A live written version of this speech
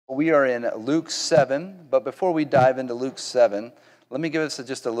We are in Luke 7, but before we dive into Luke 7, let me give us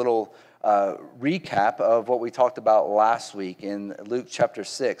just a little recap of what we talked about last week in Luke chapter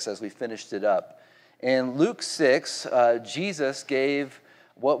 6 as we finished it up. In Luke 6, Jesus gave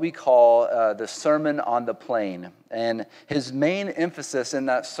what we call the Sermon on the Plain, and his main emphasis in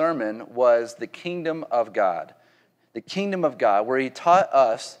that sermon was the kingdom of God. The kingdom of God, where he taught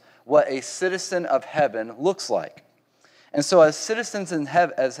us what a citizen of heaven looks like. And so as citizens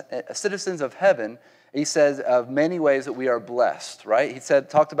of heaven, he says of many ways that we are blessed, right? He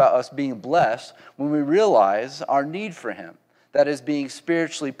talked about us being blessed when we realize our need for him, that is being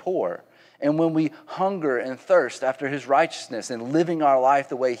spiritually poor. And when we hunger and thirst after his righteousness and living our life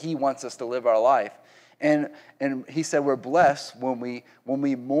the way he wants us to live our life. And he said we're blessed when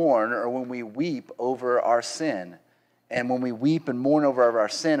we mourn or when we weep over our sin. And when we weep and mourn over our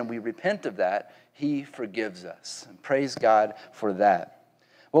sin and we repent of that, he forgives us. And praise God for that.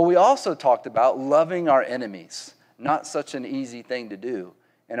 Well, we also talked about loving our enemies. Not such an easy thing to do.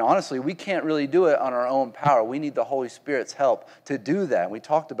 And honestly, we can't really do it on our own power. We need the Holy Spirit's help to do that. We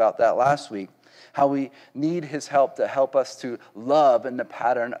talked about that last week, how we need his help to help us to love in the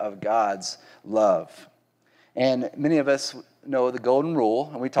pattern of God's love. And many of us know the golden rule,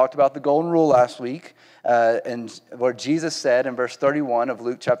 and we talked about the golden rule last week, and where Jesus said in verse 31 of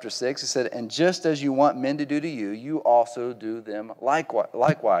Luke chapter 6, he said, "And just as you want men to do to you, you also do them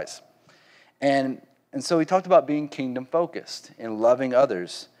likewise." And so we talked about being kingdom-focused and loving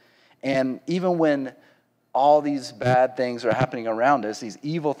others. And even when all these bad things are happening around us, these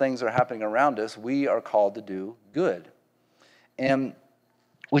evil things are happening around us, we are called to do good. And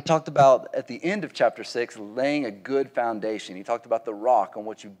we talked about, at the end of chapter 6, laying a good foundation. He talked about the rock on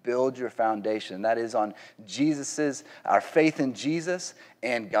which you build your foundation. That is on our faith in Jesus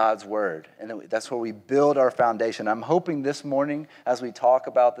and God's word. And that's where we build our foundation. I'm hoping this morning, as we talk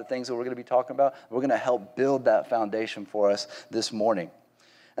about the things that we're going to be talking about, we're going to help build that foundation for us this morning.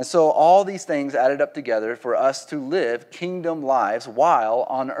 And so all these things added up together for us to live kingdom lives while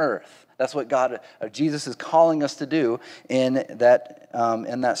on earth. That's what Jesus is calling us to do in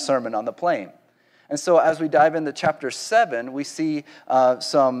that Sermon on the Plain. And so as we dive into chapter 7, we see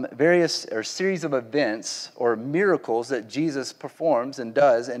some series of events or miracles that Jesus performs and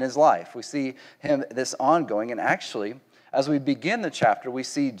does in his life. We see this ongoing, and actually, as we begin the chapter, we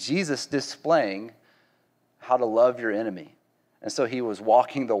see Jesus displaying how to love your enemy. And so he was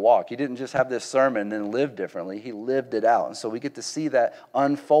walking the walk. He didn't just have this sermon and live differently. He lived it out. And so we get to see that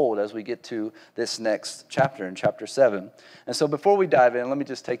unfold as we get to this next chapter in chapter 7. And so before we dive in, let me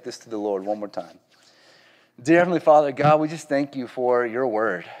just take this to the Lord one more time. Dear Heavenly Father, God, we just thank you for your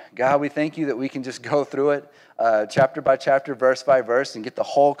word. God, we thank you that we can just go through it chapter by chapter, verse by verse, and get the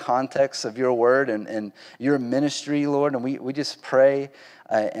whole context of your word and your ministry, Lord. And we just pray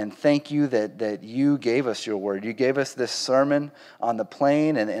and thank you that you gave us your word. You gave us this sermon on the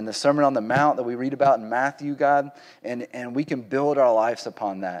plain and the Sermon on the Mount that we read about in Matthew, God, and we can build our lives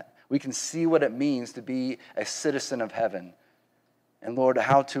upon that. We can see what it means to be a citizen of heaven. And Lord,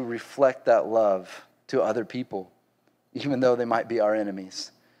 how to reflect that love to other people, even though they might be our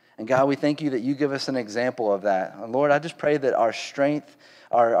enemies. And God, we thank you that you give us an example of that. And Lord, I just pray that our strength,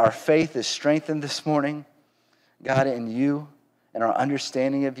 our faith is strengthened this morning, God, in you and our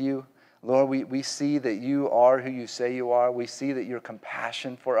understanding of you. Lord, we see that you are who you say you are. We see that your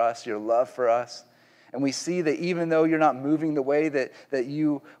compassion for us, your love for us. And we see that even though you're not moving the way that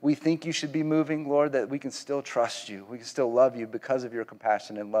we think you should be moving, Lord, that we can still trust you. We can still love you because of your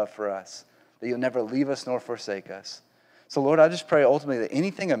compassion and love for us. That you'll never leave us nor forsake us. So Lord, I just pray ultimately that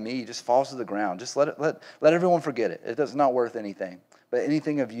anything of me just falls to the ground. Just let everyone forget it. It's not worth anything. But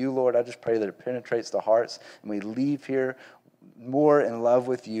anything of you, Lord, I just pray that it penetrates the hearts and we leave here more in love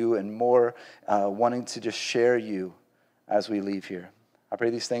with you and more wanting to just share you as we leave here. I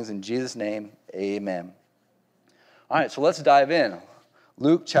pray these things in Jesus' name, amen. All right, so let's dive in.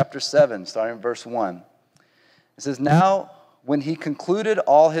 Luke chapter 7, starting in verse 1. It says, "Now when he concluded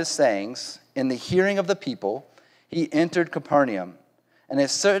all his sayings in the hearing of the people, he entered Capernaum. And a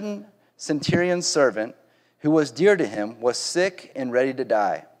certain centurion's servant, who was dear to him, was sick and ready to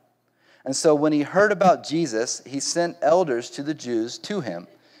die. And so when he heard about Jesus, he sent elders to the Jews to him,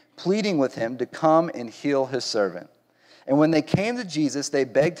 pleading with him to come and heal his servant. And when they came to Jesus, they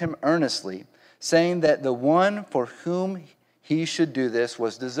begged him earnestly, saying that the one for whom he should do this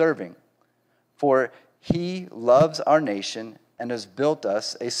was deserving. For he loves our nation and has built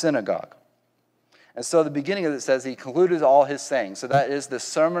us a synagogue." And so the beginning of it says he concluded all his sayings. So that is the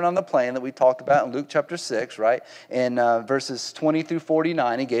Sermon on the Plain that we talked about in Luke chapter 6, right? In verses 20 through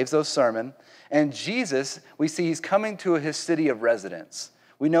 49, he gave those sermons. And Jesus, we see he's coming to his city of residence.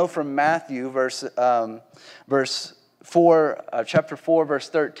 We know from Matthew, chapter 4, verse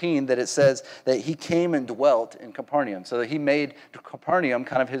 13, that it says that he came and dwelt in Capernaum. So that he made Capernaum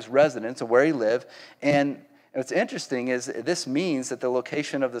kind of his residence of where he lived. And what's interesting is this means that the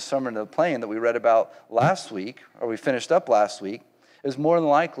location of the Sermon on the Plain that we read about last week, or we finished up last week, is more than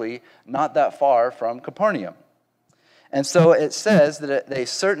likely not that far from Capernaum. And so it says that a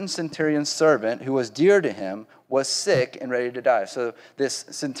certain centurion's servant who was dear to him was sick and ready to die. So this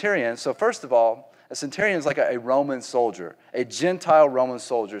centurion, so first of all, a centurion is like a Roman soldier, a Gentile Roman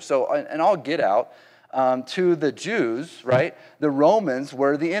soldier. So, and I'll get out, to the Jews, right, the Romans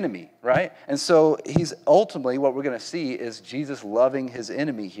were the enemy, right? And so he's ultimately, what we're going to see is Jesus loving his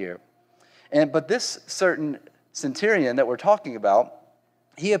enemy here. But this certain centurion that we're talking about,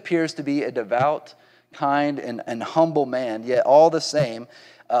 he appears to be a devout, kind, and humble man, yet all the same,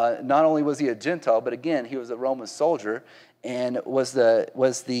 not only was he a Gentile, but again, he was a Roman soldier and was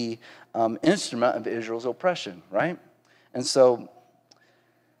the instrument of Israel's oppression, right? And so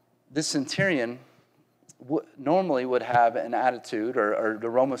this centurion normally would have an attitude, or the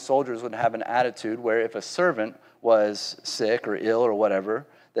Roman soldiers would have an attitude where if a servant was sick or ill or whatever,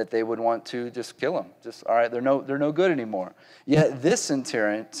 that they would want to just kill him. Just, all right, they're no good anymore. Yet this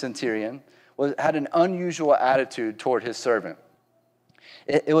centurion had an unusual attitude toward his servant.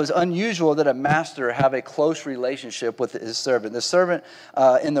 It was unusual that a master have a close relationship with his servant. The servant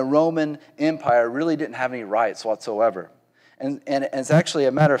in the Roman Empire really didn't have any rights whatsoever. And as actually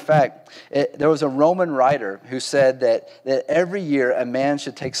a matter of fact, there was a Roman writer who said that every year a man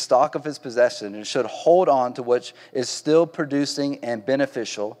should take stock of his possession and should hold on to which is still producing and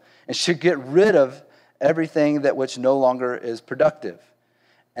beneficial, and should get rid of everything that which no longer is productive.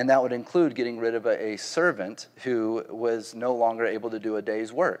 And that would include getting rid of a servant who was no longer able to do a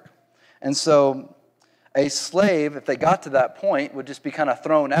day's work. And so a slave, if they got to that point, would just be kind of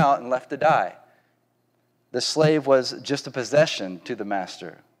thrown out and left to die. The slave was just a possession to the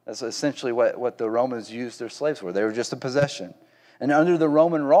master. That's essentially what the Romans used their slaves for. They were just a possession. And under the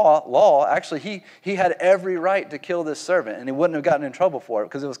Roman law, actually, he had every right to kill this servant, and he wouldn't have gotten in trouble for it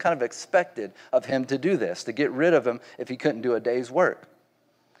because it was kind of expected of him to do this, to get rid of him if he couldn't do a day's work.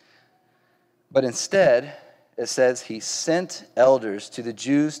 But instead, it says he sent elders to the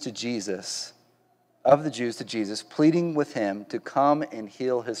Jews to Jesus, pleading with him to come and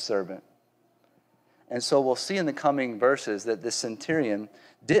heal his servant. And so we'll see in the coming verses that this centurion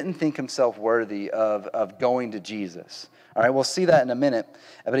didn't think himself worthy of going to Jesus. All right, we'll see that in a minute.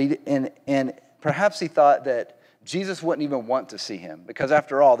 But perhaps he thought that Jesus wouldn't even want to see him, because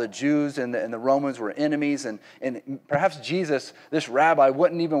after all, the Jews and the Romans were enemies, and perhaps Jesus, this rabbi,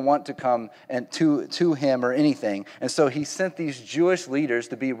 wouldn't even want to come and to him or anything. And so he sent these Jewish leaders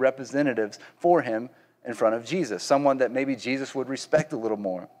to be representatives for him in front of Jesus, someone that maybe Jesus would respect a little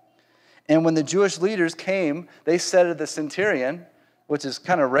more. And when the Jewish leaders came, they said to the centurion, which is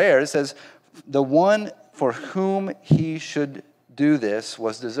kind of rare, it says, the one for whom he should do this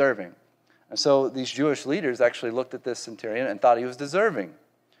was deserving. And so these Jewish leaders actually looked at this centurion and thought he was deserving.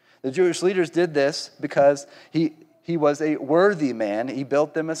 The Jewish leaders did this because he was a worthy man. He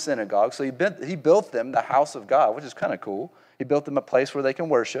built them a synagogue. So he built them the house of God, which is kind of cool. He built them a place where they can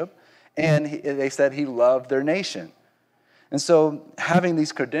worship. And they said he loved their nation. And so having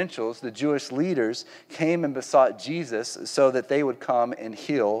these credentials, the Jewish leaders came and besought Jesus so that they would come and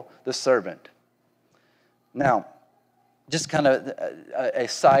heal the servant. Now, just kind of a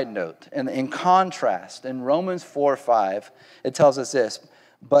side note, and in contrast, in Romans 4:5, it tells us this,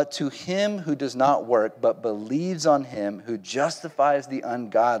 but to him who does not work, but believes on him who justifies the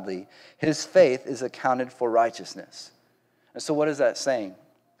ungodly, his faith is accounted for righteousness. And so what is that saying?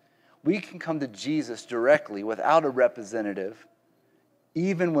 We can come to Jesus directly without a representative,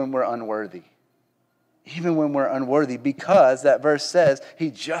 even when we're unworthy. Even when we're unworthy, because that verse says he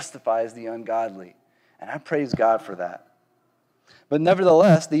justifies the ungodly. And I praise God for that. But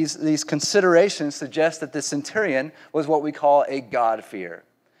nevertheless, these considerations suggest that the centurion was what we call a God-fearer.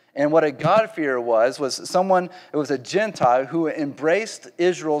 And what a God-fearer was someone, it was a Gentile who embraced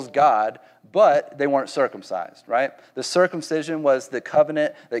Israel's God, but they weren't circumcised, right? The circumcision was the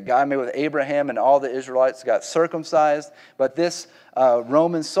covenant that God made with Abraham, and all the Israelites got circumcised. But this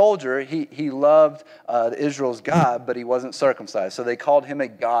Roman soldier, he loved Israel's God, but he wasn't circumcised. So they called him a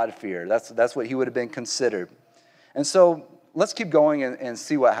God-fearer. That's what he would have been considered. And so let's keep going and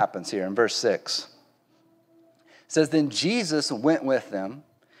see what happens here in verse 6. It says, then Jesus went with them,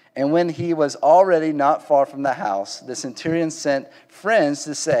 and when he was already not far from the house, the centurion sent friends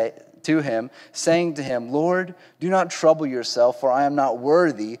to say to him, saying to him, Lord, do not trouble yourself, for I am not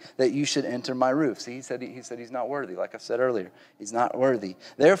worthy that you should enter my roof. See, he said he's not worthy, like I said earlier. He's not worthy.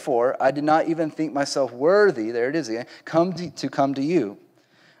 Therefore, I did not even think myself worthy, there it is again, to come to you.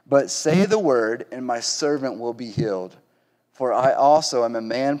 But say the word, and my servant will be healed. For I also am a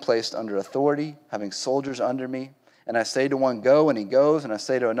man placed under authority, having soldiers under me. And I say to one, go, and he goes. And I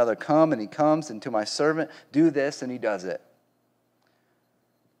say to another, come, and he comes. And to my servant, do this, and he does it.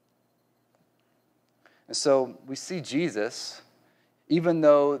 And so we see Jesus, even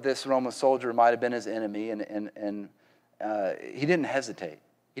though this Roman soldier might have been his enemy, and he didn't hesitate.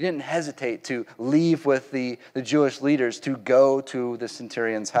 He didn't hesitate to leave with the Jewish leaders to go to the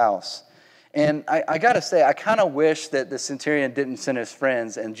centurion's house. And I got to say, I kind of wish that the centurion didn't send his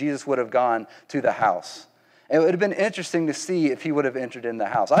friends and Jesus would have gone to the house. It would have been interesting to see if he would have entered in the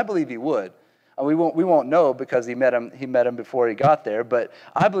house. I believe he would. We won't know because he met him before he got there, but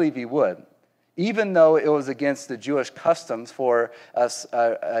I believe he would. Even though it was against the Jewish customs for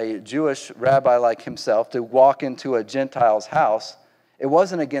a Jewish rabbi like himself to walk into a Gentile's house, it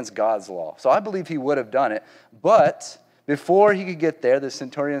wasn't against God's law. So I believe he would have done it, but before he could get there, the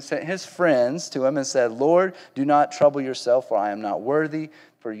centurion sent his friends to him and said, Lord, do not trouble yourself, for I am not worthy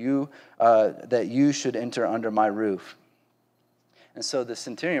for you that you should enter under my roof. And so the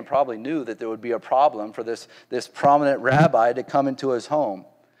centurion probably knew that there would be a problem for this prominent rabbi to come into his home.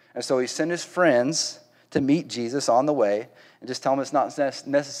 And so he sent his friends to meet Jesus on the way and just tell him it's not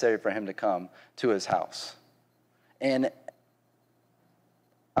necessary for him to come to his house. And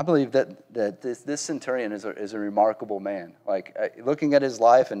I believe that this centurion is a remarkable man. Like looking at his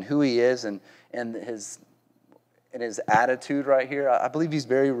life and who he is and his attitude right here, I believe he's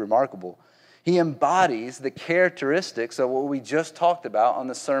very remarkable. He embodies the characteristics of what we just talked about on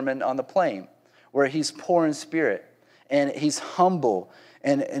the Sermon on the Plain, where he's poor in spirit and he's humble.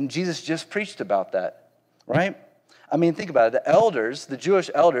 And Jesus just preached about that, right? I mean, think about it. The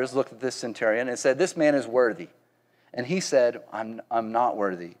Jewish elders looked at this centurion and said, this man is worthy. And he said, I'm not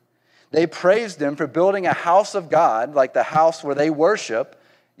worthy. They praised him for building a house of God, like the house where they worship.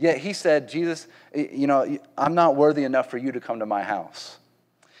 Yet he said, Jesus, I'm not worthy enough for you to come to my house.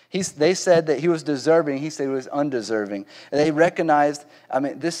 They said that he was deserving. He said he was undeserving. And they recognized,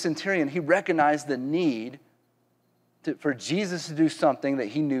 this centurion, he recognized the need for Jesus to do something that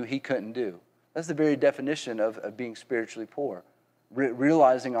he knew he couldn't do. That's the very definition of being spiritually poor.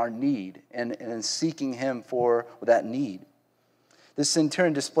 Realizing our need and seeking him for that need. This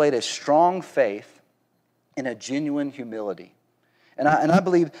centurion displayed a strong faith and a genuine humility. And I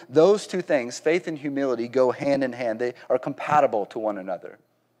believe those two things, faith and humility, go hand in hand. They are compatible to one another.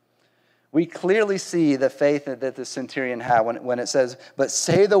 We clearly see the faith that the centurion had when it says, but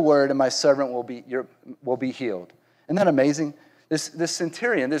say the word and my servant will be healed. Isn't that amazing? This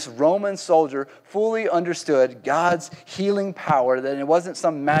centurion, this Roman soldier, fully understood God's healing power, that it wasn't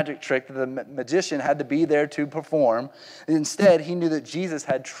some magic trick that the magician had to be there to perform. Instead, he knew that Jesus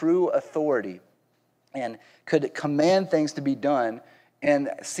had true authority and could command things to be done and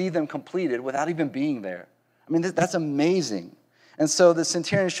see them completed without even being there. I mean, that's amazing. And so the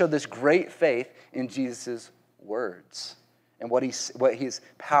centurion showed this great faith in Jesus' words and what his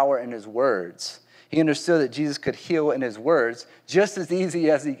power in his words. He understood that Jesus could heal in his words just as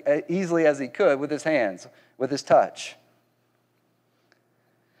easily as he could with his hands, with his touch.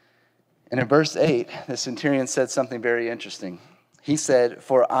 And in verse 8, the centurion said something very interesting. He said,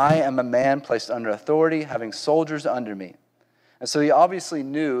 for I am a man placed under authority, having soldiers under me. And so he obviously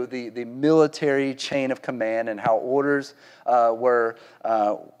knew the military chain of command and how orders of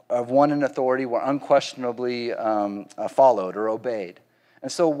one in authority were unquestionably followed or obeyed.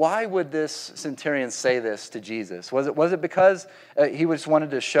 And so why would this centurion say this to Jesus? Was it because he just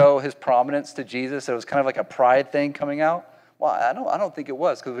wanted to show his prominence to Jesus? It was kind of like a pride thing coming out? Well, I don't think it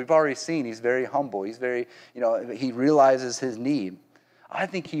was, because we've already seen he's very humble. He's very, he realizes his need. I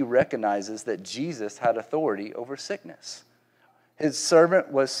think he recognizes that Jesus had authority over sickness. His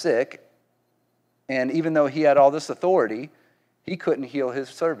servant was sick, and even though he had all this authority, he couldn't heal his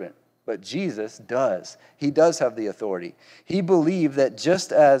servant. But Jesus does. He does have the authority. He believed that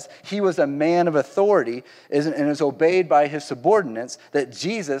just as he was a man of authority and is obeyed by his subordinates, that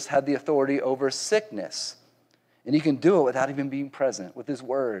Jesus had the authority over sickness. And he can do it without even being present with his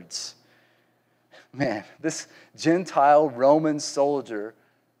words. Man, this Gentile Roman soldier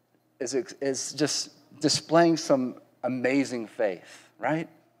is just displaying some amazing faith, right?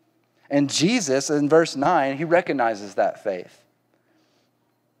 And Jesus, in verse 9, he recognizes that faith.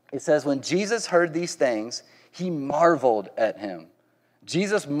 It says, when Jesus heard these things, he marveled at him.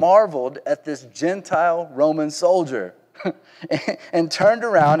 Jesus marveled at this Gentile Roman soldier. and turned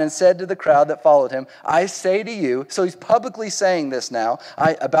around and said to the crowd that followed him, I say to you, so he's publicly saying this now,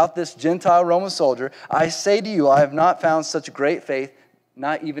 about this Gentile Roman soldier, I say to you, I have not found such great faith,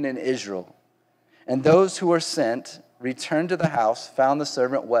 not even in Israel. And those who were sent returned to the house, found the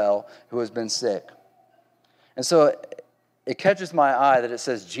servant well who has been sick. And so it catches my eye that it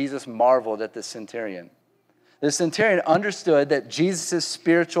says Jesus marveled at the centurion. The centurion understood that Jesus'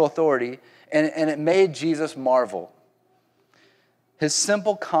 spiritual authority, and it made Jesus marvel. His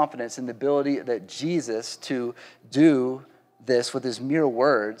simple confidence in the ability that Jesus to do this with his mere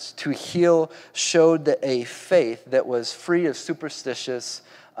words, to heal, showed that a faith that was free of superstitious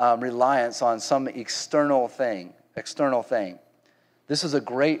reliance on some external thing. This was a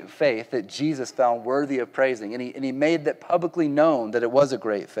great faith that Jesus found worthy of praising, and he made that publicly known that it was a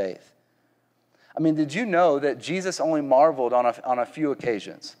great faith. I mean, did you know that Jesus only marveled on a few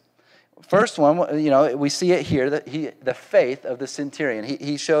occasions? First one, we see it here, that the faith of the centurion.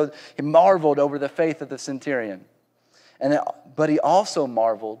 He marveled over the faith of the centurion. But he also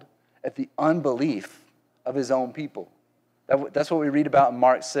marveled at the unbelief of his own people. That's what we read about in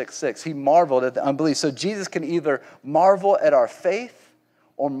Mark 6:6. He marveled at the unbelief. So Jesus can either marvel at our faith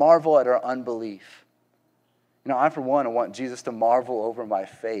or marvel at our unbelief. I, for one, want Jesus to marvel over my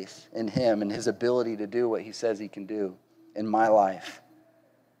faith in him and his ability to do what he says he can do in my life.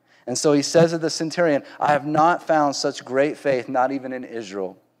 And so he says to the centurion, I have not found such great faith, not even in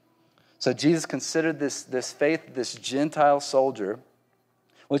Israel. So Jesus considered this faith, this Gentile soldier,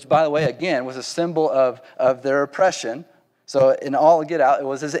 which, by the way, again, was a symbol of their oppression. So in all get out, it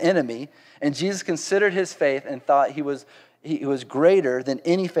was his enemy. And Jesus considered his faith and thought he was greater than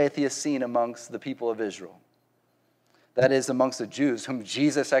any faith he has seen amongst the people of Israel. That is, amongst the Jews, whom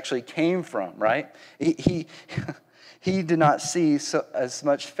Jesus actually came from, right? He did not see as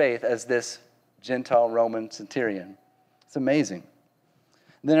much faith as this Gentile Roman centurion. It's amazing.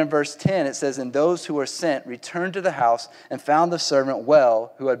 Then in verse 10, it says, and those who were sent returned to the house and found the servant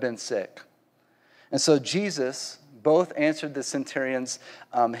well who had been sick. And so Jesus both answered the centurion's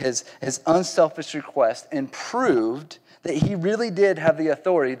his unselfish request and proved that he really did have the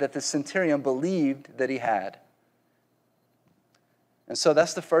authority that the centurion believed that he had. And so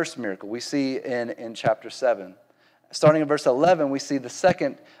that's the first miracle we see in chapter 7. Starting in verse 11, we see the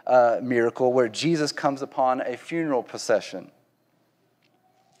second miracle where Jesus comes upon a funeral procession.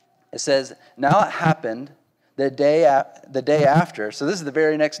 It says, now it happened the day after, so this is the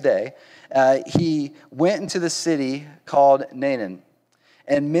very next day, he went into the city called Nain,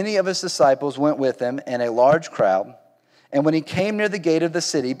 and many of his disciples went with him, and a large crowd. And when he came near the gate of the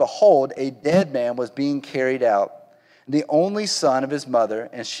city, behold, a dead man was being carried out, the only son of his mother,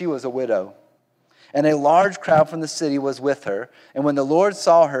 and she was a widow. And a large crowd from the city was with her. And when the Lord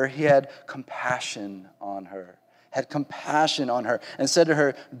saw her, he had compassion on her, and said to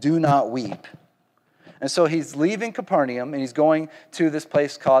her, do not weep. And so he's leaving Capernaum, and he's going to this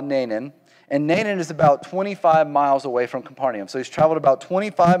place called Nain. And Nain is about 25 miles away from Capernaum. So he's traveled about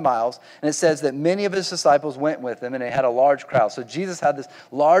 25 miles, and it says that many of his disciples went with him, and they had a large crowd. So Jesus had this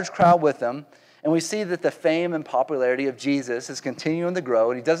large crowd with him. And we see that the fame and popularity of Jesus is continuing to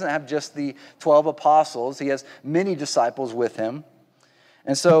grow. And he doesn't have just the 12 apostles. He has many disciples with him.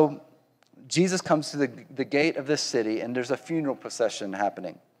 And so Jesus comes to the gate of this city, and there's a funeral procession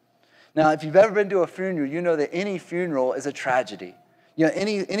happening. Now, if you've ever been to a funeral, you know that any funeral is a tragedy.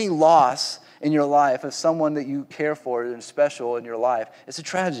 Any loss in your life of someone that you care for and special in your life, it's a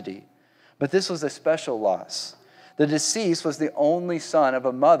tragedy. But this was a special loss. The deceased was the only son of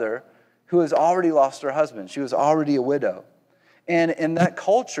a mother who has already lost her husband. She was already a widow. And in that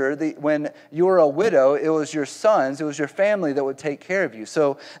culture, when you were a widow, it was your sons, it was your family that would take care of you.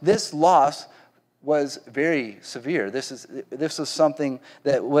 So this loss was very severe. This was something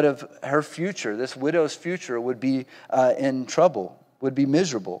that would have, her future, this widow's future would be in trouble, would be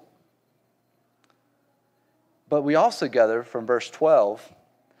miserable. But we also gather from verse 12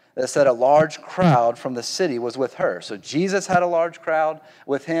 that said a large crowd from the city was with her. So Jesus had a large crowd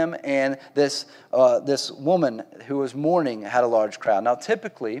with him, and this woman who was mourning had a large crowd. Now,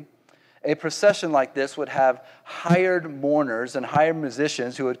 typically, a procession like this would have hired mourners and hired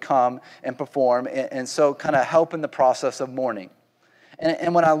musicians who would come and perform, and so kind of help in the process of mourning.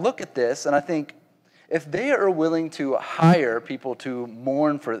 And when I look at this, and I think, if they are willing to hire people to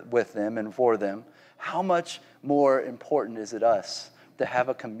mourn with them and for them, how much more important is it us to have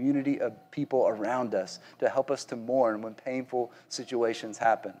a community of people around us to help us to mourn when painful situations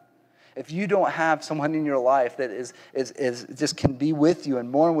happen? If you don't have someone in your life that is just can be with you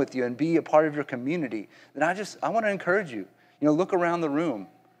and mourn with you and be a part of your community, then I want to encourage you. Look around the room.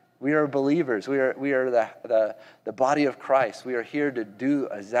 We are believers. We are the body of Christ. We are here to do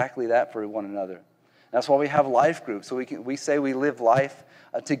exactly that for one another. That's why we have life groups. So we say we live life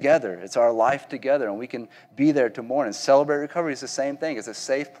together. It's our life together, and we can be there to mourn. And Celebrate Recovery is the same thing. It's a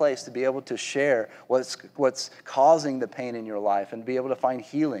safe place to be able to share what's causing the pain in your life and be able to find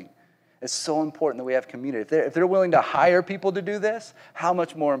healing. It's so important that we have community. If they're willing to hire people to do this, how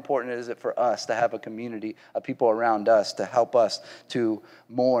much more important is it for us to have a community of people around us to help us to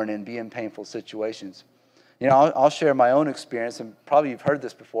mourn and be in painful situations? You know, I'll share my own experience, and probably you've heard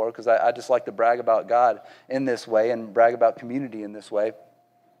this before because I just like to brag about God in this way and brag about community in this way,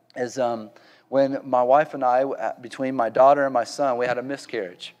 is when my wife and I, between my daughter and my son, we had a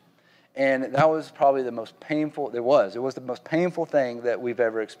miscarriage. And that was probably the most painful, it was the most painful thing that we've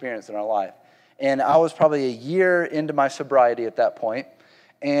ever experienced in our life. And I was probably a year into my sobriety at that point.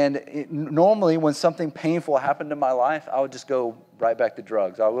 And normally when something painful happened in my life, I would just go right back to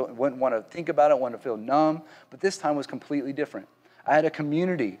drugs. I wouldn't want to think about it, want to feel numb. But this time was completely different. I had a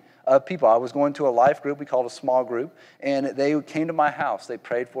community of people. I was going to a life group we called a small group, and they came to my house. They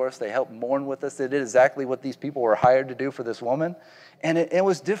prayed for us. They helped mourn with us. They did exactly what these people were hired to do for this woman. And it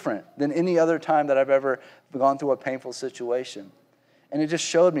was different than any other time that I've ever gone through a painful situation. And it just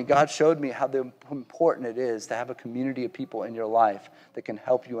showed me, God showed me how important it is to have a community of people in your life that can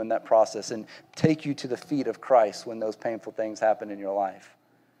help you in that process and take you to the feet of Christ when those painful things happen in your life.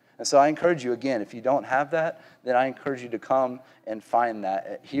 And so I encourage you, again, if you don't have that, then I encourage you to come and find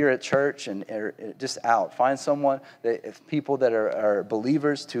that here at church and just out. Find someone, people that are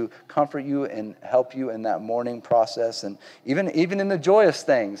believers to comfort you and help you in that mourning process, and even in the joyous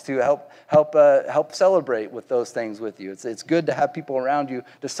things to help celebrate with those things with you. It's good to have people around you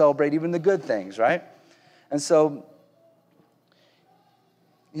to celebrate even the good things, right? And so,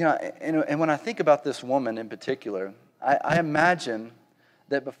 you know, and when I think about this woman in particular, I imagine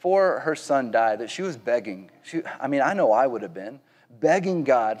that before her son died, that she was begging. I know I would have been begging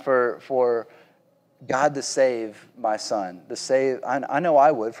God for God to save my son. I know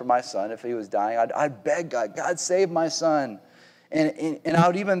I would for my son if he was dying. I'd beg God save my son. And I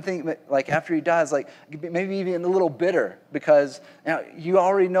would even think, like, after he dies, like, maybe even a little bitter because you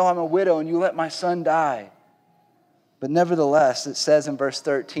already know I'm a widow and you let my son die. But nevertheless, it says in verse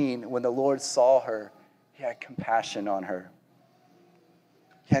 13, when the Lord saw her, he had compassion on her.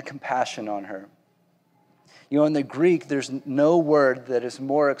 He had compassion on her. You know, in the Greek, there's no word that is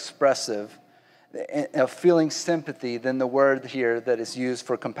more expressive of feeling sympathy than the word here that is used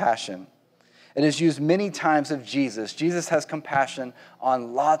for compassion. It is used many times of Jesus. Jesus has compassion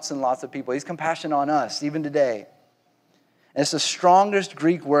on lots and lots of people. He's compassion on us, even today. And it's the strongest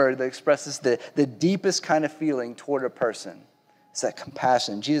Greek word that expresses the deepest kind of feeling toward a person. It's that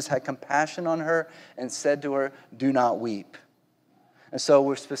compassion. Jesus had compassion on her and said to her, "Do not weep." And so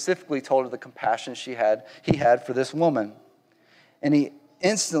we're specifically told of the compassion he had for this woman. And he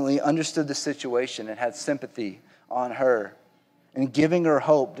instantly understood the situation and had sympathy on her and giving her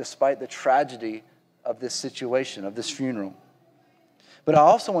hope despite the tragedy of this situation, of this funeral. But I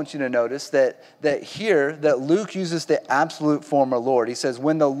also want you to notice that here, that Luke uses the absolute form of Lord. He says,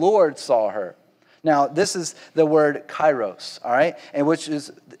 when the Lord saw her. Now, this is the word kairos, all right? And which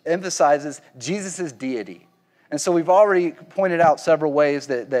emphasizes Jesus' deity. And so we've already pointed out several ways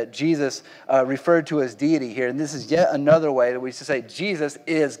that Jesus referred to as deity here. And this is yet another way that we should say Jesus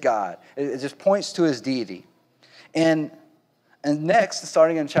is God. It just points to his deity. And next,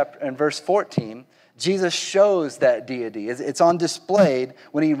 starting in verse 14, Jesus shows that deity. It's on display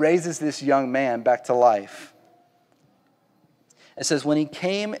when he raises this young man back to life. It says, when he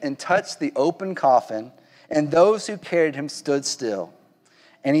came and touched the open coffin, and those who carried him stood still.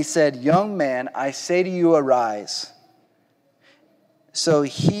 And he said, "Young man, I say to you, arise." So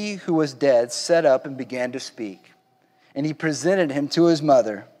he who was dead sat up and began to speak. And he presented him to his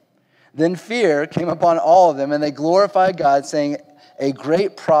mother. Then fear came upon all of them, and they glorified God, saying, "A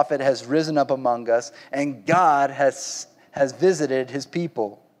great prophet has risen up among us, and God has visited his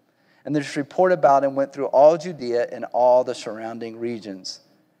people." And this report about him went through all Judea and all the surrounding regions.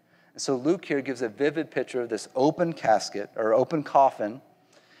 And so Luke here gives a vivid picture of this open casket, or open coffin.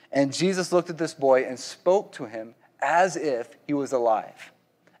 And Jesus looked at this boy and spoke to him as if he was alive.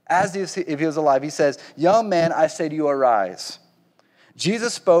 As if he was alive. He says, "Young man, I say to you, arise."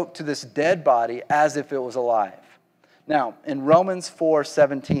 Jesus spoke to this dead body as if it was alive. Now, in Romans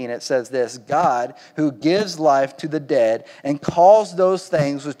 4:17, it says this, "God, who gives life to the dead and calls those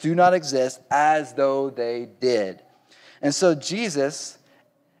things which do not exist as though they did." And so Jesus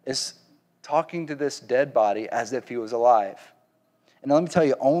is talking to this dead body as if he was alive. And let me tell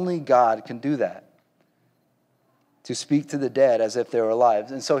you, only God can do that. to speak to the dead as if they were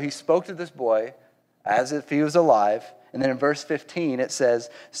alive. And so he spoke to this boy as if he was alive. And then in verse 15 it says,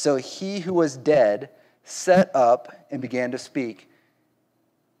 so he who was dead sat up and began to speak.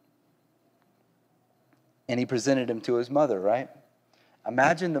 And he presented him to his mother, right?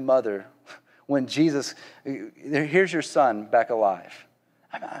 Imagine the mother when Jesus, here's your son back alive.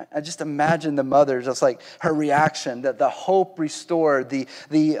 I just imagine the mother, just like her reaction, that the hope restored,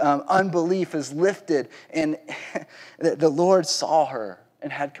 the unbelief is lifted, and the Lord saw her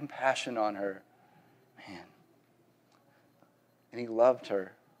and had compassion on her. Man. And he loved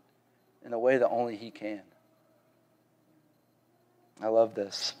her in a way that only he can. I love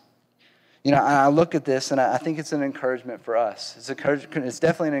this. You know, I look at this and I think it's an encouragement for us. It's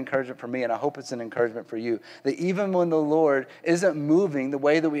definitely an encouragement for me, and I hope it's an encouragement for you. That even when the Lord isn't moving the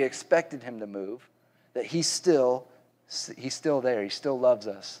way that we expected him to move, that he's still there. He still loves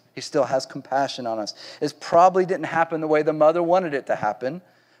us. He still has compassion on us. It probably didn't happen the way the mother wanted it to happen,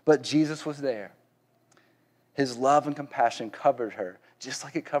 but Jesus was there. His love and compassion covered her, just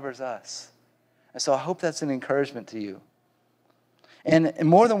like it covers us. And so I hope that's an encouragement to you. And in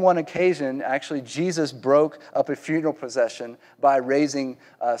more than one occasion, actually, Jesus broke up a funeral procession by raising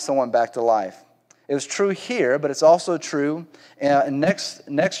someone back to life. It was true here, but it's also true in next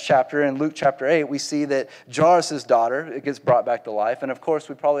chapter, in Luke chapter 8, we see that Jairus' daughter gets brought back to life. And of course,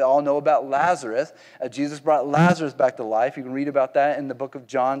 we probably all know about Lazarus. Jesus brought Lazarus back to life. You can read about that in the book of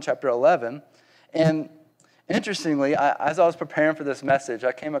John chapter 11. And interestingly, as I was preparing for this message,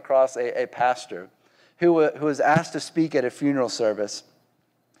 I came across a pastor who was asked to speak at a funeral service.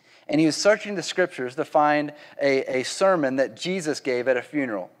 And he was searching the scriptures to find a sermon that Jesus gave at a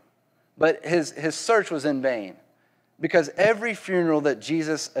funeral. But his search was in vain, because every funeral that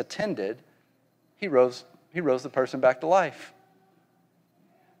Jesus attended, he rose the person back to life.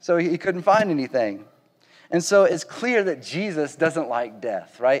 So he couldn't find anything. And so it's clear that Jesus doesn't like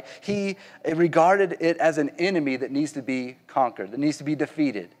death, right? He regarded it as an enemy that needs to be conquered, that needs to be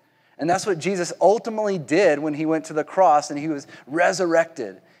defeated. And that's what Jesus ultimately did when he went to the cross and he was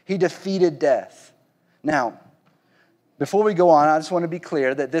resurrected. He defeated death. Now, before we go on, I just want to be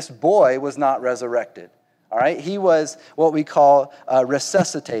clear that this boy was not resurrected. All right? He was what we call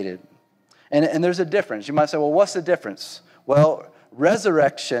resuscitated. And there's a difference. You might say, well, what's the difference? Well,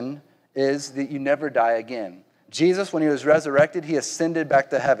 resurrection is that you never die again. Jesus, when he was resurrected, he ascended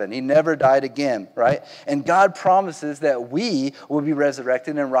back to heaven. He never died again, right? And God promises that we will be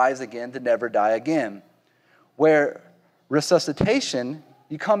resurrected and rise again to never die again. Where resuscitation,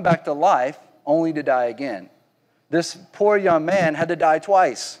 you come back to life only to die again. This poor young man had to die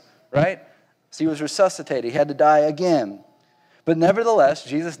twice, right? So he was resuscitated. He had to die again. But nevertheless,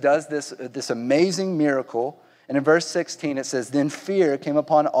 Jesus does this amazing miracle. And in verse 16, it says, then fear came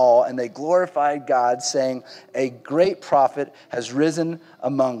upon all, and they glorified God, saying, a great prophet has risen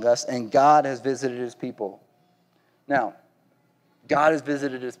among us, and God has visited his people. Now, God has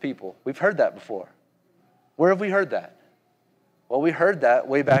visited his people. We've heard that before. Where have we heard that? Well, we heard that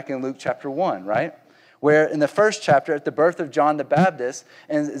way back in Luke chapter 1, right? Where in the first chapter, at the birth of John the Baptist,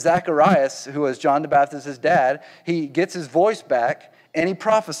 and Zacharias, who was John the Baptist's dad, he gets his voice back, and he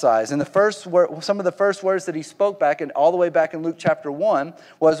prophesies. And some of the first words that he spoke back, and all the way back in Luke chapter 1,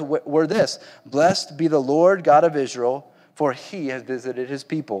 were this: blessed be the Lord God of Israel, for he has visited his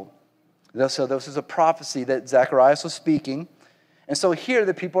people. So this is a prophecy that Zacharias was speaking. And so here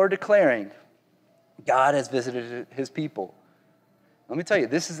the people are declaring, God has visited his people. Let me tell you,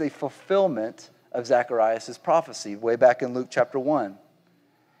 this is a fulfillment of Zacharias' prophecy way back in Luke chapter 1.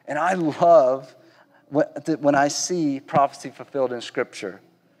 And I love when I see prophecy fulfilled in Scripture.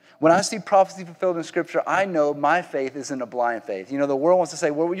 When I see prophecy fulfilled in Scripture, I know my faith isn't a blind faith. You know, the world wants to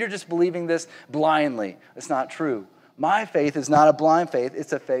say, well, you're just believing this blindly. It's not true. My faith is not a blind faith.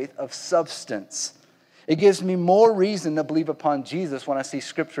 It's a faith of substance. It gives me more reason to believe upon Jesus when I see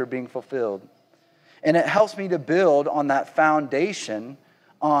Scripture being fulfilled. And it helps me to build on that foundation,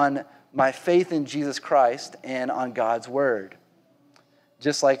 on my faith in Jesus Christ and on God's Word.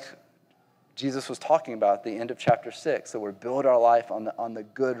 Just like Jesus was talking about at the end of chapter 6, that we're build our life on the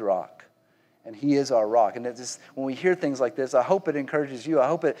good rock. And he is our rock. And when we hear things like this, I hope it encourages you. I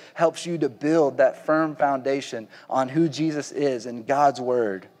hope it helps you to build that firm foundation on who Jesus is and God's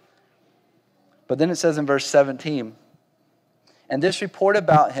Word. But then it says in verse 17, and this report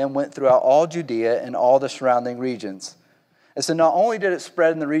about him went throughout all Judea and all the surrounding regions. And so not only did it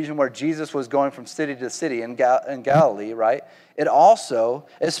spread in the region where Jesus was going from city to city in Galilee, right? It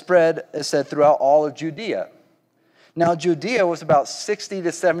spread, it said, throughout all of Judea. Now, Judea was about 60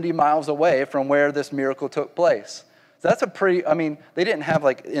 to 70 miles away from where this miracle took place. So that's a pretty, I mean, they didn't have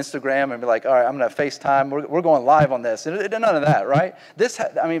like Instagram and be like, all right, I'm going to FaceTime. We're going live on this. None of that, right?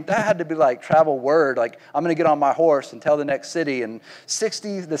 That had to be like travel word. Like, I'm going to get on my horse and tell the next city. And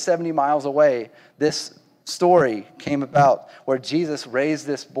 60 to 70 miles away, this story came about where Jesus raised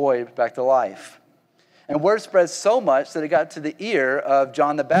this boy back to life. And word spread so much that it got to the ear of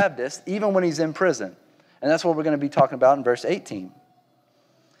John the Baptist, even when he's in prison. And that's what we're going to be talking about in verse 18.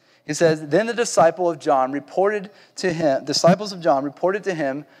 He says, then the disciples of John reported to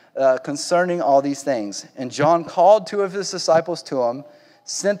him concerning all these things. And John called 2 of his disciples to him,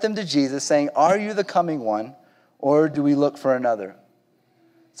 sent them to Jesus, saying, are you the coming one, or do we look for another?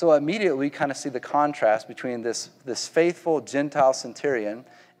 So immediately we kind of see the contrast between this faithful Gentile centurion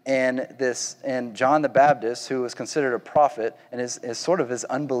and John the Baptist, who was considered a prophet, and is sort of his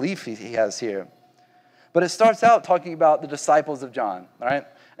unbelief he has here. But it starts out talking about the disciples of John, all right?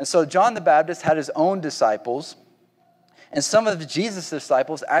 And so John the Baptist had his own disciples, and some of Jesus'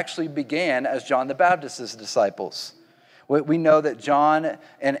 disciples actually began as John the Baptist's disciples. We know that John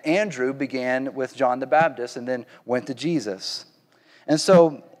and Andrew began with John the Baptist and then went to Jesus. And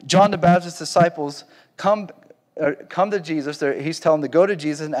so John the Baptist's disciples come to Jesus. He's telling them to go to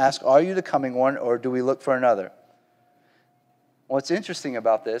Jesus and ask, are you the coming one, or do we look for another? What's interesting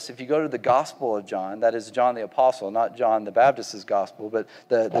about this, if you go to the Gospel of John, that is John the Apostle, not John the Baptist's Gospel, but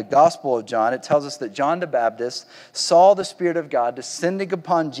the Gospel of John, it tells us that John the Baptist saw the Spirit of God descending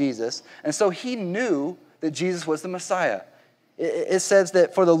upon Jesus, and so he knew that Jesus was the Messiah. It says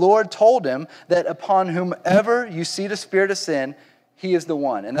that for the Lord told him that upon whomever you see the Spirit ascend, he is the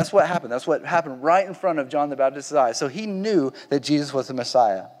one. And that's what happened. That's what happened right in front of John the Baptist's eyes. So he knew that Jesus was the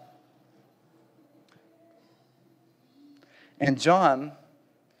Messiah. And John,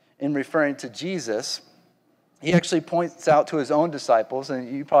 in referring to Jesus, he actually points out to his own disciples,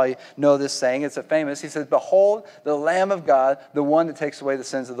 and you probably know this saying, it's a famous, he says, behold, the Lamb of God, the one that takes away the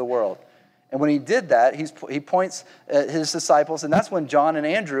sins of the world. And when he did that, he points at his disciples, and that's when John and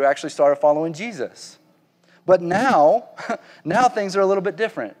Andrew actually started following Jesus. But now things are a little bit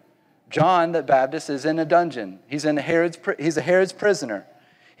different. John the Baptist is in a dungeon. He's a Herod's prisoner.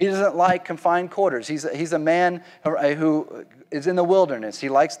 He doesn't like confined quarters. He's a man who is in the wilderness. He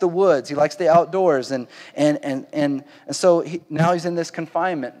likes the woods. He likes the outdoors. And so now he's in this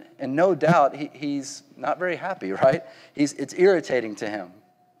confinement. And no doubt he's not very happy, right? It's irritating to him.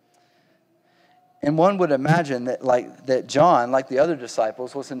 And one would imagine that John, like the other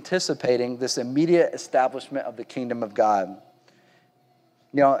disciples, was anticipating this immediate establishment of the kingdom of God.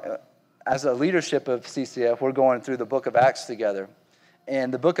 You know, as a leadership of CCF, we're going through the book of Acts together.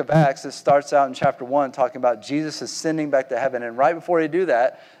 And the book of Acts, it starts out in chapter 1 talking about Jesus ascending back to heaven. And right before they do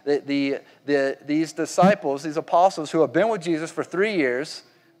that, these disciples, these apostles who have been with Jesus for 3 years,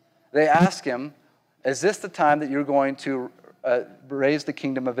 they ask him, is this the time that you're going to raise the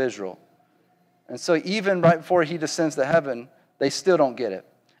kingdom of Israel? And so even right before he descends to heaven, they still don't get it.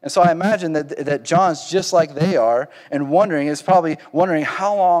 And so I imagine that John's just like they are and probably wondering,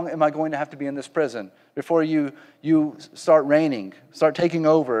 how long am I going to have to be in this prison before you start reigning, start taking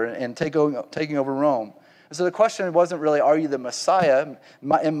over and taking over Rome? And so the question wasn't really, are you the Messiah?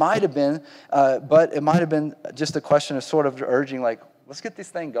 It might have been, but it might have been just a question of sort of urging, like, let's get this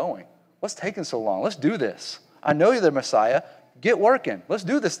thing going. What's taking so long? Let's do this. I know you're the Messiah. Get working. Let's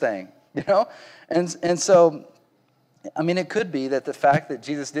do this thing, you know? And so, I mean, it could be that the fact that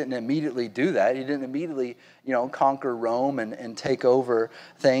Jesus didn't immediately do that, he didn't immediately, conquer Rome and take over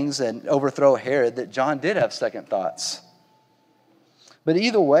things and overthrow Herod, that John did have second thoughts. But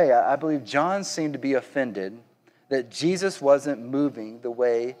either way, I believe John seemed to be offended that Jesus wasn't moving the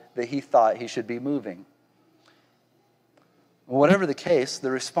way that he thought he should be moving. Whatever the case, the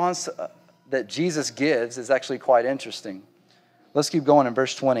response that Jesus gives is actually quite interesting. Let's keep going in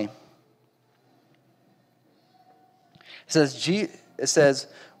verse 20. It says,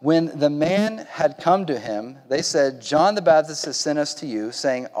 when the man had come to him, they said, John the Baptist has sent us to you,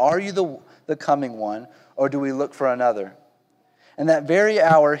 saying, are you the coming one, or do we look for another? And that very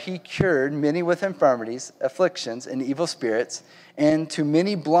hour he cured many with infirmities, afflictions, and evil spirits, and to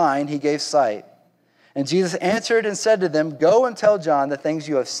many blind he gave sight. And Jesus answered and said to them, go and tell John the things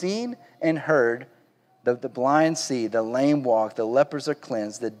you have seen and heard. The blind see, the lame walk, the lepers are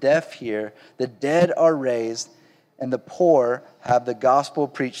cleansed, the deaf hear, the dead are raised, and the poor have the gospel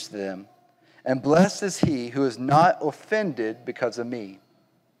preached to them. And blessed is he who is not offended because of me.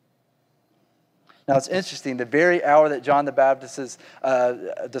 Now it's interesting, the very hour that John the Baptist's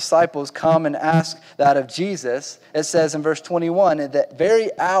disciples come and ask that of Jesus, it says in verse 21, at that very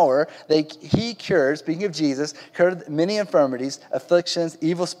hour he cured, speaking of Jesus, cured many infirmities, afflictions,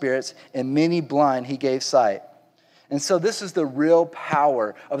 evil spirits, and many blind he gave sight. And so this is the real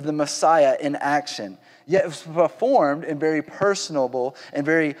power of the Messiah in action. Yet it was performed in very personable and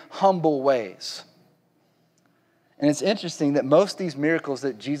very humble ways. And it's interesting that most of these miracles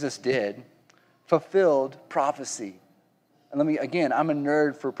that Jesus did fulfilled prophecy. And again, I'm a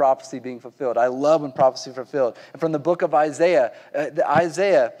nerd for prophecy being fulfilled. I love when prophecy is fulfilled. And from the book of Isaiah,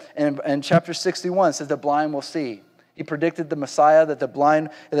 Isaiah in chapter 61 says the blind will see. He predicted the Messiah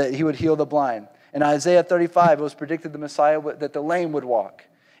that he would heal the blind. In Isaiah 35, it was predicted the Messiah that the lame would walk.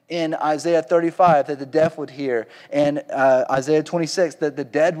 In Isaiah 35, that the deaf would hear. And Isaiah 26, that the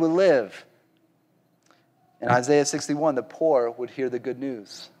dead would live. In Isaiah 61, the poor would hear the good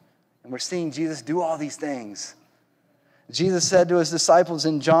news. And we're seeing Jesus do all these things. Jesus said to his disciples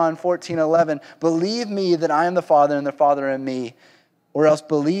in John 14:11, "Believe me that I am the Father and the Father in me, or else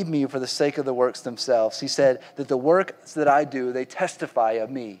believe me for the sake of the works themselves." He said that the works that I do, they testify of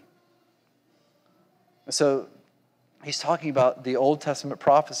me. So he's talking about the Old Testament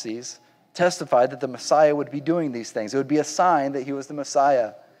prophecies testified that the Messiah would be doing these things. It would be a sign that he was the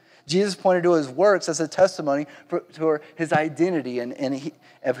Messiah. Jesus pointed to his works as a testimony for his identity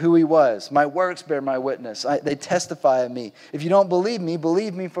of who he was. My works bear my witness. They testify of me. If you don't believe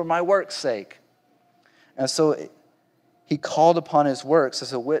me for my work's sake. And so he called upon his works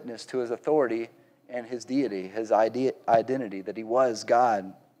as a witness to his authority and his deity, his identity, that he was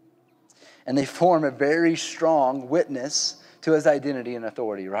God. And they form a very strong witness to his identity and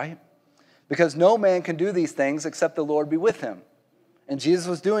authority, right? Because no man can do these things except the Lord be with him. And Jesus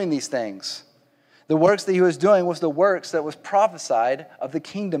was doing these things. The works that he was doing was the works that was prophesied of the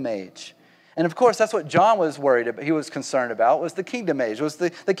kingdom age. And of course, that's what John was worried about. He was concerned about was the kingdom age, was the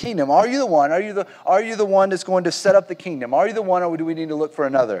kingdom. Are you the one? Are you the one that's going to set up the kingdom? Are you the one, or do we need to look for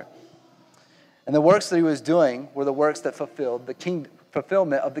another? And the works that he was doing were the works that fulfilled the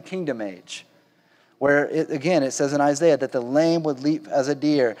fulfillment of the kingdom age. Where, it says in Isaiah that the lame would leap as a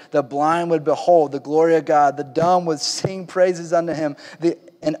deer, the blind would behold the glory of God, the dumb would sing praises unto him,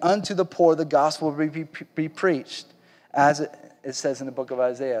 and unto the poor the gospel would be preached, as it says in the book of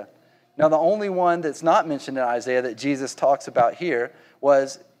Isaiah. Now, the only one that's not mentioned in Isaiah that Jesus talks about here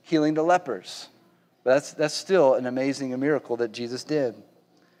was healing the lepers. But that's still an amazing miracle that Jesus did.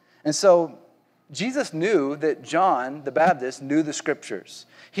 And so Jesus knew that John the Baptist knew the Scriptures.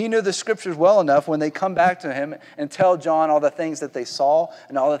 He knew the Scriptures well enough when they come back to him and tell John all the things that they saw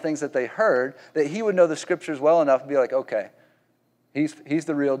and all the things that they heard, that he would know the Scriptures well enough and be like, okay, he's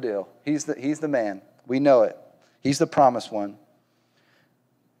the real deal. He's the man. We know it. He's the promised one.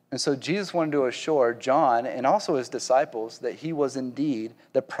 And so Jesus wanted to assure John and also his disciples that he was indeed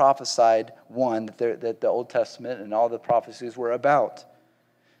the prophesied one that the Old Testament and all the prophecies were about.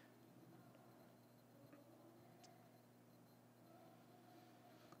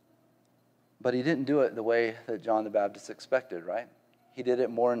 But he didn't do it the way that John the Baptist expected, right? He did it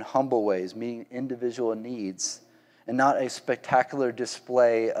more in humble ways, meeting individual needs, and not a spectacular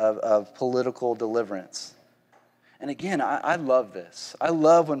display of political deliverance. And again, I love this. I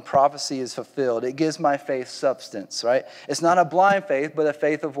love when prophecy is fulfilled. It gives my faith substance, right? It's not a blind faith, but a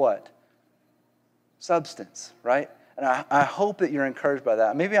faith of what? Substance, right? And I hope that you're encouraged by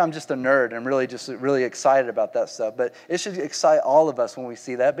that. Maybe I'm just a nerd and really excited about that stuff, but it should excite all of us when we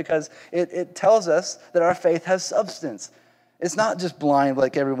see that, because it tells us that our faith has substance. It's not just blind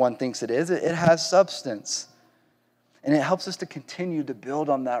like everyone thinks it is. It has substance. And it helps us to continue to build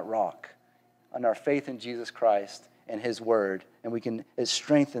on that rock, on our faith in Jesus Christ and his word, and it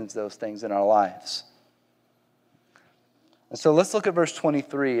strengthens those things in our lives. And so let's look at verse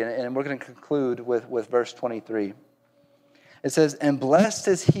 23, and we're going to conclude with verse 23. It says, "And blessed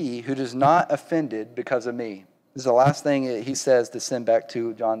is he who is not offended because of me." This is the last thing he says to send back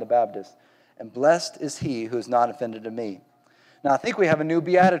to John the Baptist. "And blessed is he who is not offended of me." Now, I think we have a new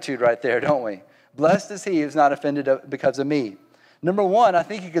beatitude right there, don't we? Blessed is he who is not offended because of me. Number one, I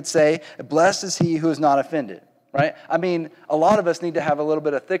think you could say, blessed is he who is not offended, right? I mean, a lot of us need to have a little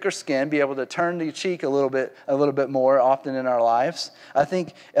bit of thicker skin, be able to turn the cheek a little bit more often in our lives. I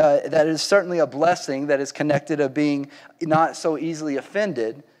think that is certainly a blessing that is connected to being not so easily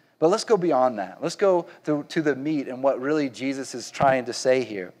offended. But let's go beyond that. Let's go to the meat and what really Jesus is trying to say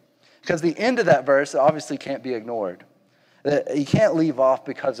here. Because the end of that verse obviously can't be ignored. You can't leave off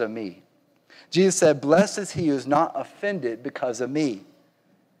because of me. Jesus said, blessed is he who is not offended because of me.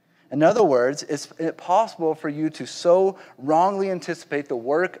 In other words, it's possible for you to so wrongly anticipate the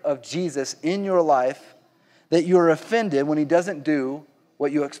work of Jesus in your life that you're offended when he doesn't do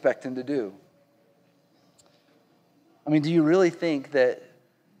what you expect him to do. I mean, do you really think that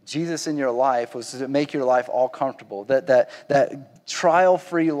Jesus in your life was to make your life all comfortable, that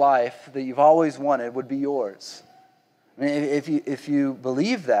trial-free life that you've always wanted would be yours? I mean, if you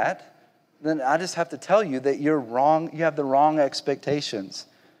believe that, then I just have to tell you that you're wrong. You have the wrong expectations.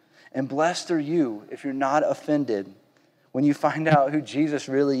 And blessed are you if you're not offended when you find out who Jesus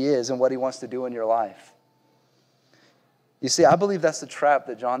really is and what he wants to do in your life. You see, I believe that's the trap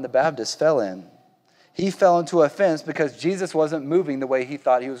that John the Baptist fell in. He fell into offense because Jesus wasn't moving the way he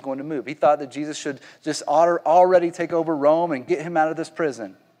thought he was going to move. He thought that Jesus should just already take over Rome and get him out of this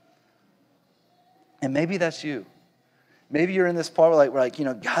prison. And maybe that's you. Maybe you're in this part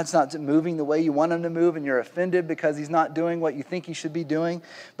where God's not moving the way you want him to move, and you're offended because he's not doing what you think he should be doing.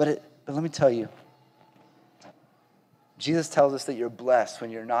 But let me tell you, Jesus tells us that you're blessed when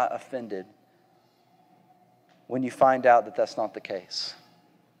you're not offended, when you find out that that's not the case.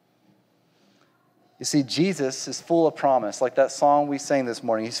 You see, Jesus is full of promise, like that song we sang this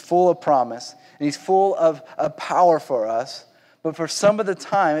morning. He's full of promise, and he's full of power for us. But for some of the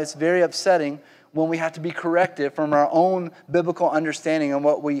time, it's very upsetting when we have to be corrected from our own biblical understanding and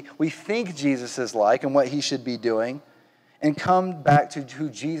what we think Jesus is like and what he should be doing, and come back to who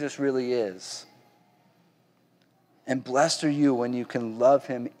Jesus really is. And blessed are you when you can love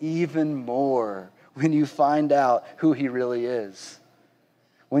him even more, when you find out who he really is.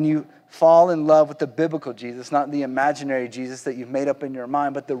 When you fall in love with the biblical Jesus, not the imaginary Jesus that you've made up in your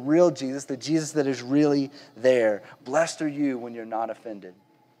mind, but the real Jesus, the Jesus that is really there. Blessed are you when you're not offended.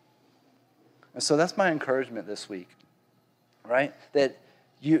 And so that's my encouragement this week, right? That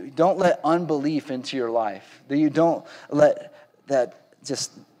you don't let unbelief into your life. That you don't let that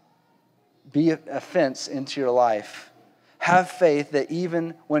just be an offense into your life. Have faith that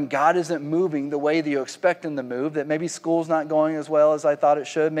even when God isn't moving the way that you expect him to move, that maybe school's not going as well as I thought it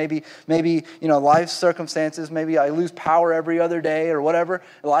should, maybe life circumstances, maybe I lose power every other day or whatever,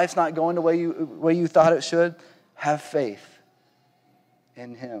 life's not going the way you thought it should, have faith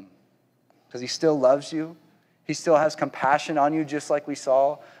in him. Because he still loves you. He still has compassion on you, just like we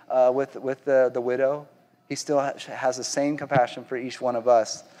saw with the widow. He still has the same compassion for each one of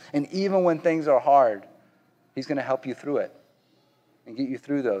us. And even when things are hard, he's going to help you through it and get you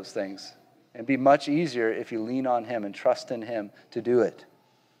through those things. And be much easier if you lean on him and trust in him to do it.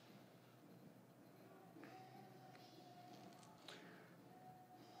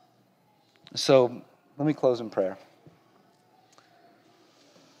 So let me close in prayer.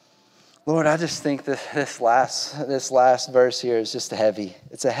 Lord, I just think that this last verse here is just heavy.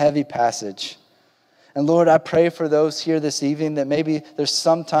 It's a heavy passage. And Lord, I pray for those here this evening that maybe there's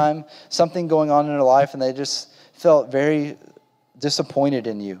something going on in their life and they just felt very disappointed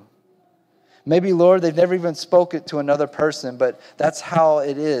in you. Maybe, Lord, they've never even spoke it to another person, but that's how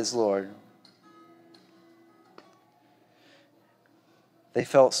it is, Lord. They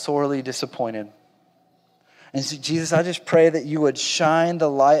felt sorely disappointed. And so, Jesus, I just pray that you would shine the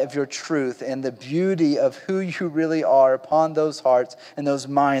light of your truth and the beauty of who you really are upon those hearts and those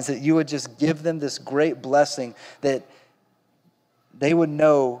minds, that you would just give them this great blessing, that they would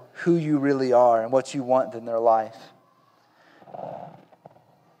know who you really are and what you want in their life.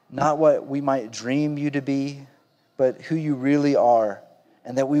 Not what we might dream you to be, but who you really are,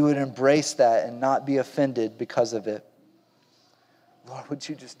 and that we would embrace that and not be offended because of it. Lord, would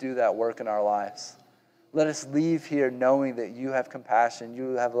you just do that work in our lives? Let us leave here knowing that you have compassion.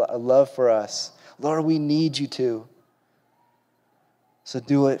 You have a love for us. Lord, we need you to. So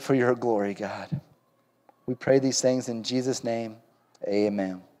do it for your glory, God. We pray these things in Jesus' name.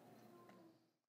 Amen.